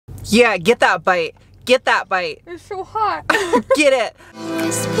Yeah, get that bite. Get that bite. It's so hot. Get it.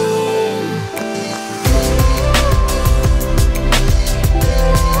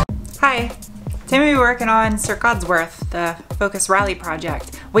 Hi. Today we'll be working on Sir Codsworth, the Focus Rally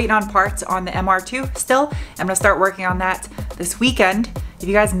project. Waiting on parts on the MR2 still. I'm gonna start working on that this weekend. If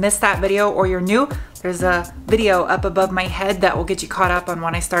you guys missed that video or you're new, there's a video up above my head that will get you caught up on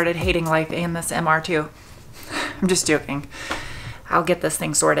when I started hating life in this MR2. I'm just joking. I'll get this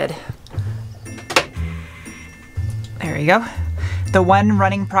thing sorted. There you go. The one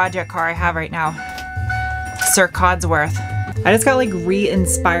running project car I have right now. Sir Codsworth. I just got like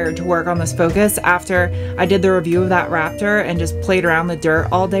re-inspired to work on this Focus after I did the review of that Raptor and just played around the dirt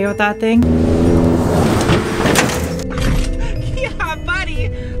all day with that thing. Yeah, buddy,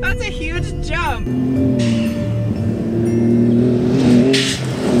 that's a huge jump.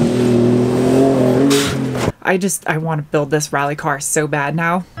 I want to build this rally car so bad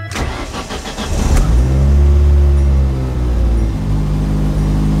now. I'm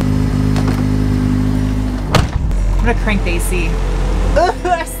gonna crank the AC. Ugh,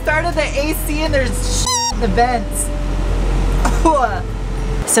 I started the AC and there's shit in the vents. Ugh.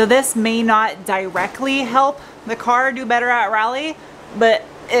 So this may not directly help the car do better at rally, but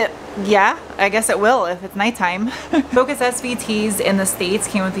yeah, I guess it will if it's nighttime. Focus SVTs in the States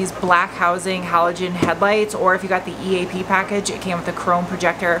came with these black housing halogen headlights, or if you got the EAP package, it came with the chrome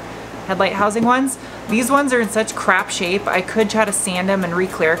projector headlight housing ones. These ones are in such crap shape. I could try to sand them and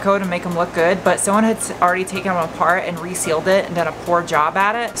re-clear coat and make them look good, but someone had already taken them apart and resealed it and done a poor job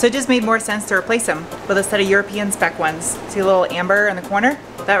at it. So it just made more sense to replace them with a set of European spec ones. See a little amber in the corner?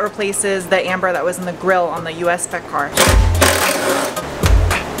 That replaces the amber that was in the grill on the US spec car.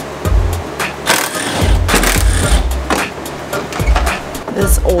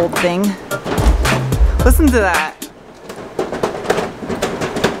 This old thing. Listen to that.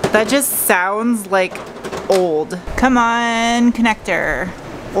 That just sounds like old. Come on, connector.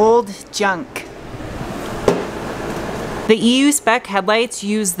 Old junk. The EU spec headlights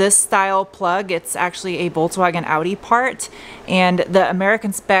use this style plug. It's actually a Volkswagen Audi part. And the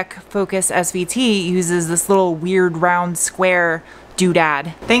American spec Focus SVT uses this little weird round square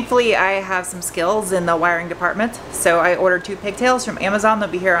doodad. Thankfully, I have some skills in the wiring department, so I ordered 2 pigtails from Amazon. They'll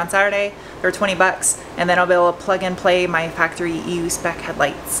be here on Saturday. They're 20 bucks, and then I'll be able to plug and play my factory EU spec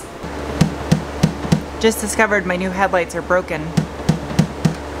headlights. Just discovered my new headlights are broken.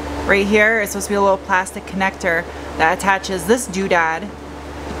 Right here is supposed to be a little plastic connector that attaches this doodad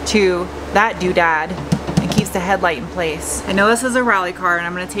to that doodad and keeps the headlight in place. I know this is a rally car and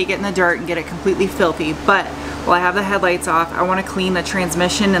I'm going to take it in the dirt and get it completely filthy, but while I have the headlights off, I want to clean the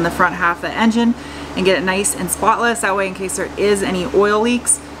transmission and the front half of the engine and get it nice and spotless. That way, in case there is any oil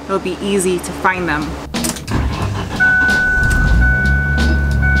leaks, it'll be easy to find them.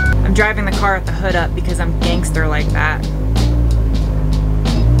 I'm driving the car with the hood up because I'm gangster like that.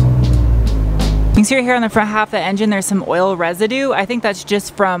 You can see right here on the front half of the engine there's some oil residue. I think that's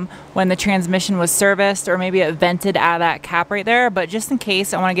just from when the transmission was serviced, or maybe it vented out of that cap right there, but just in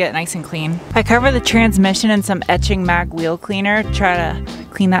case, I want to get it nice and clean. I cover the transmission in some etching mag wheel cleaner to try to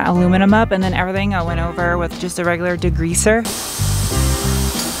clean that aluminum up, and then everything I went over with just a regular degreaser.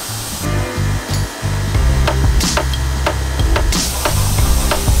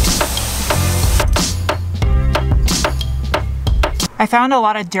 I found a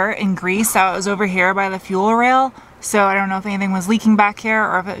lot of dirt and grease that was over here by the fuel rail, so I don't know if anything was leaking back here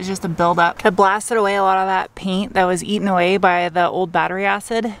or if it was just a buildup. It blasted away a lot of that paint that was eaten away by the old battery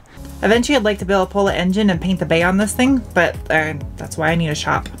acid. Eventually I'd like to be able to pull the engine and paint the bay on this thing, but that's why I need a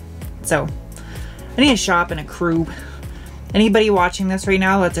shop. So I need a shop and a crew. Anybody watching this right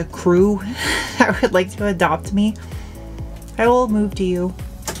now that's a crew that would like to adopt me, I will move to you.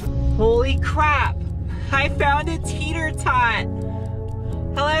 Holy crap! I found a teeter-tot!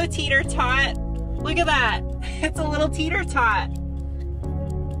 Hello, teeter-tot. Look at that. It's a little teeter-tot.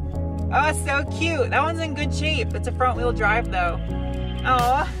 Oh, it's so cute. That one's in good shape. It's a front-wheel drive, though.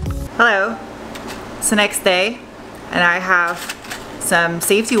 Oh. Hello. It's the next day, and I have some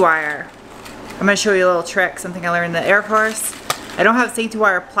safety wire. I'm going to show you a little trick, something I learned in the Air Force. I don't have safety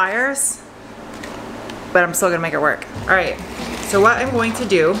wire pliers, but I'm still going to make it work. All right. So what I'm going to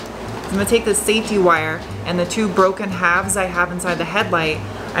do, I'm going to take this safety wire and the 2 broken halves I have inside the headlight,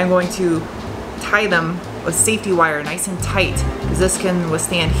 I'm going to tie them with safety wire nice and tight, because this can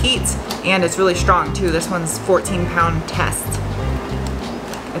withstand heat and it's really strong too. This one's 14-pound test.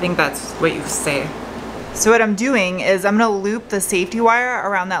 I think that's what you say. So what I'm doing is I'm going to loop the safety wire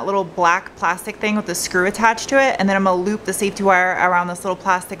around that little black plastic thing with the screw attached to it, and then I'm going to loop the safety wire around this little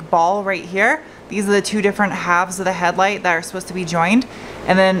plastic ball right here. These are the 2 different halves of the headlight that are supposed to be joined.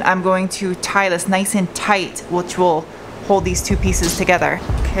 And then I'm going to tie this nice and tight, which will hold these two pieces together.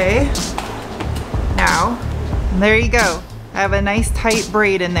 Okay, now, there you go. I have a nice tight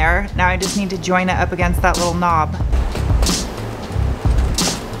braid in there. Now I just need to join it up against that little knob.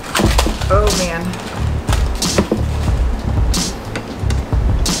 Oh man.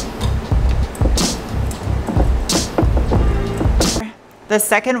 The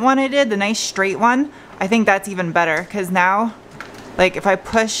second one I did, the nice straight one, I think that's even better because now, like if I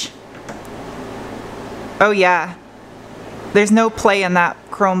push, oh yeah, there's no play in that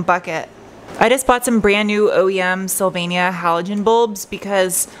chrome bucket. I just bought some brand new OEM Sylvania halogen bulbs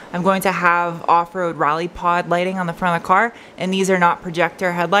because I'm going to have off-road rally pod lighting on the front of the car, and these are not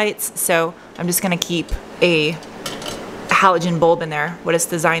projector headlights, so I'm just gonna keep a halogen bulb in there, what it's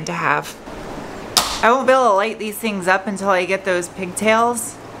designed to have. I won't be able to light these things up until I get those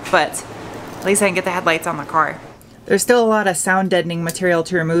pigtails, but at least I can get the headlights on the car. There's still a lot of sound deadening material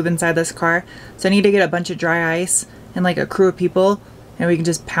to remove inside this car, so I need to get a bunch of dry ice and like a crew of people, and we can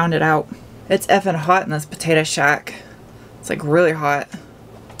just pound it out. It's effing hot in this potato shack. It's like really hot.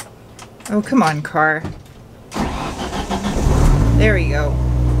 Oh, come on, car. There we go.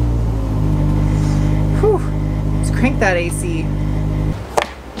 Whew. Let's crank that AC.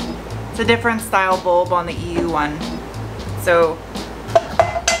 It's a different style bulb on the EU one. So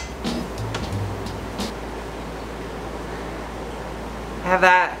I have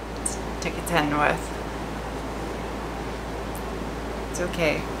that to contend with. It's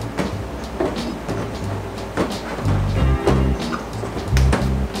okay.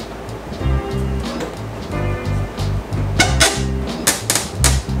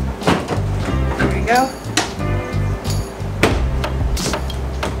 Go.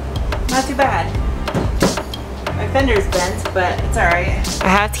 Not too bad. My fender's bent, but it's alright. I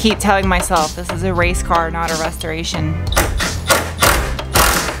have to keep telling myself this is a race car, not a restoration.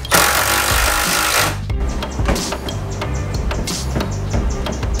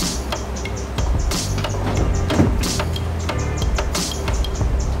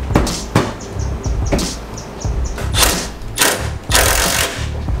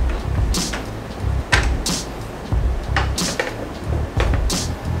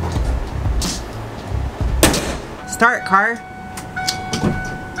 Start, car.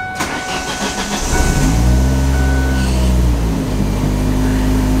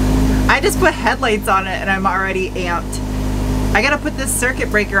 I just put headlights on it and I'm already amped. I gotta put this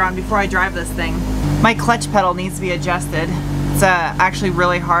circuit breaker on before I drive this thing. My clutch pedal needs to be adjusted. It's actually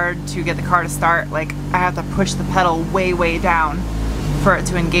really hard to get the car to start. Like, I have to push the pedal way, way down for it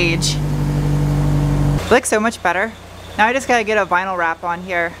to engage. It looks so much better. Now I just gotta get a vinyl wrap on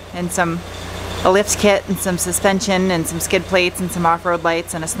here and a lift kit and some suspension and some skid plates and some off-road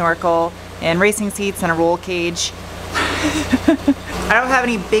lights and a snorkel and racing seats and a roll cage. I don't have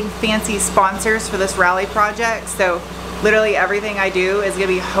any big fancy sponsors for this rally project, so literally everything I do is gonna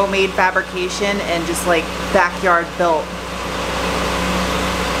be homemade fabrication and just like backyard built.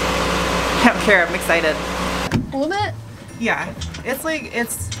 I don't care, I'm excited. Hold it? Yeah, it's like,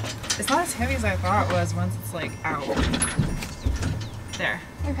 it's not as heavy as I thought it was once it's like out. There.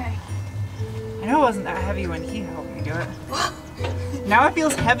 Okay. I know it wasn't that heavy when he helped me do it. Now it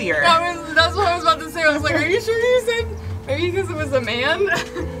feels heavier. That's what I was about to say. I was like, are you sure you said maybe because it was a man?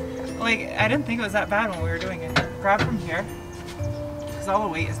 Like, I didn't think it was that bad when we were doing it. Grab from here, because all the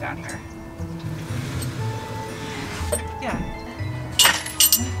weight is down here. Yeah.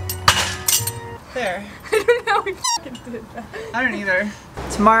 There. I don't know how we f***ing did that. I don't either.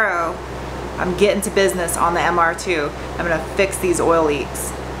 Tomorrow, I'm getting to business on the MR2. I'm gonna fix these oil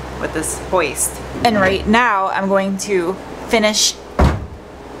leaks with this hoist. And right now I'm going to finish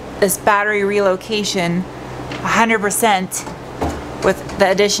this battery relocation 100% with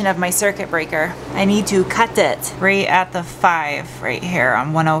the addition of my circuit breaker. I need to cut it right at the 5 right here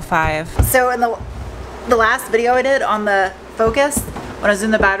on 105. So in the last video I did on the Focus, when I was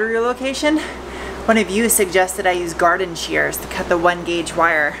in the battery relocation, one of you suggested I use garden shears to cut the 1 gauge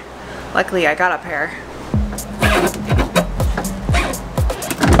wire. Luckily I got a pair.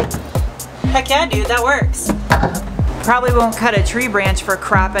 Heck yeah, dude, that works. Probably won't cut a tree branch for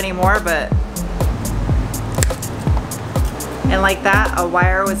crap anymore, but... And like that, a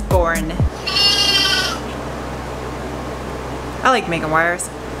wire was born. I like making wires.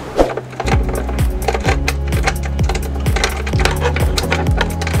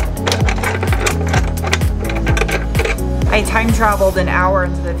 I time traveled an hour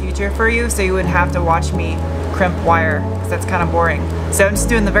into the future for you, so you wouldn't have to watch me crimp wire, because that's kind of boring. So I'm just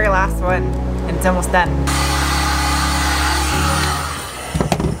doing the very last one, and it's almost done.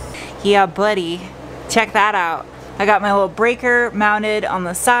 Yeah, buddy. Check that out. I got my little breaker mounted on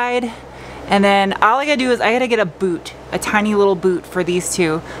the side, and then all I gotta do is I gotta get a boot, a tiny little boot for these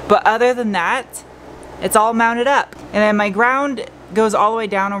two. But other than that, it's all mounted up. And then my ground goes all the way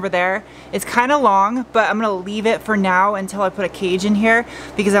down over there. It's kind of long, but I'm gonna leave it for now until I put a cage in here,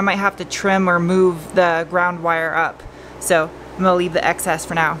 because I might have to trim or move the ground wire up. So I'm gonna leave the excess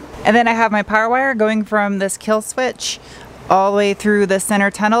for now. And then I have my power wire going from this kill switch all the way through the center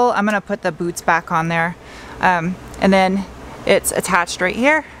tunnel. I'm gonna put the boots back on there. And then it's attached right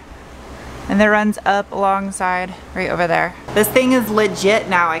here. And it runs up alongside right over there. This thing is legit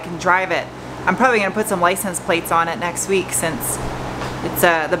now, I can drive it. I'm probably gonna put some license plates on it next week since it's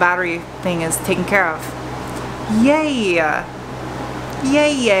the battery thing is taken care of. Yay!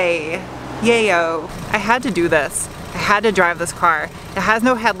 Yay yay! Yayo! I had to do this. I had to drive this car. It has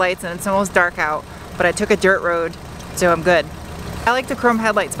no headlights and it's almost dark out, but I took a dirt road, so I'm good. I like the chrome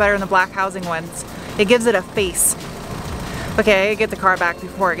headlights better than the black housing ones. It gives it a face. Okay, I get the car back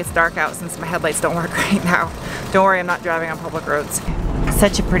before it gets dark out since my headlights don't work right now. Don't worry, I'm not driving on public roads.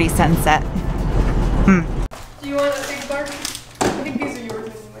 Such a pretty sunset. Do you want a big bar? I think these are yours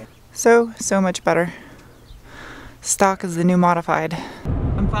anyway. So much better. Stock is the new modified.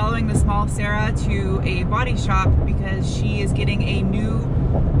 I'm following the small Sarah to a body shop because she is getting a new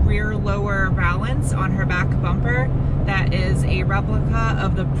rear lower valance on her back bumper that is a replica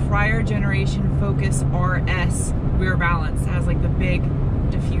of the prior generation Focus RS rear valance. It has like the big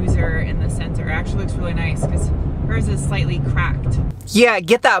diffuser in the center. It actually looks really nice because hers is slightly cracked. Yeah,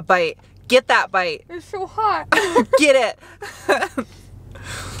 get that bite. Get that bite. It's so hot. Get it.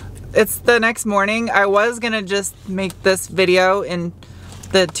 It's the next morning. I was gonna just make this video in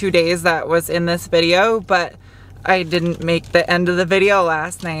the 2 days that was in this video, but I didn't make the end of the video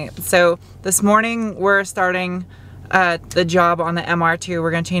last night. So this morning we're starting the job on the MR2.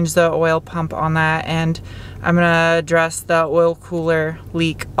 We're gonna change the oil pump on that, and I'm gonna address the oil cooler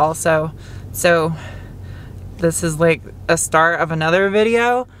leak also. So this is like a start of another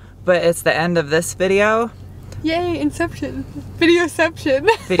video, but it's the end of this video. Yay, Inception. Videoception.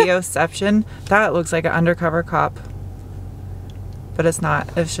 Videoception. That looks like an undercover cop. But it's not.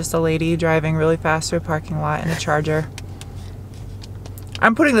 It's just a lady driving really fast through a parking lot in a Charger.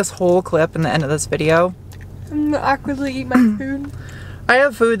 I'm putting this whole clip in the end of this video. I'm gonna awkwardly eat my food. I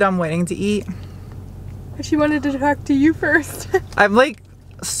have food I'm waiting to eat. She wanted to talk to you first. I'm like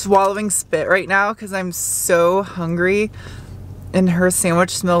swallowing spit right now because I'm so hungry and her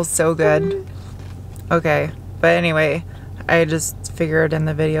sandwich smells so good. Okay, but anyway, I just figured in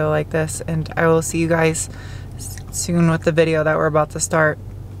the video like this, and I will see you guys soon with the video that we're about to start.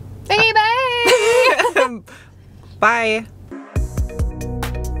 Okay, bye! Bye!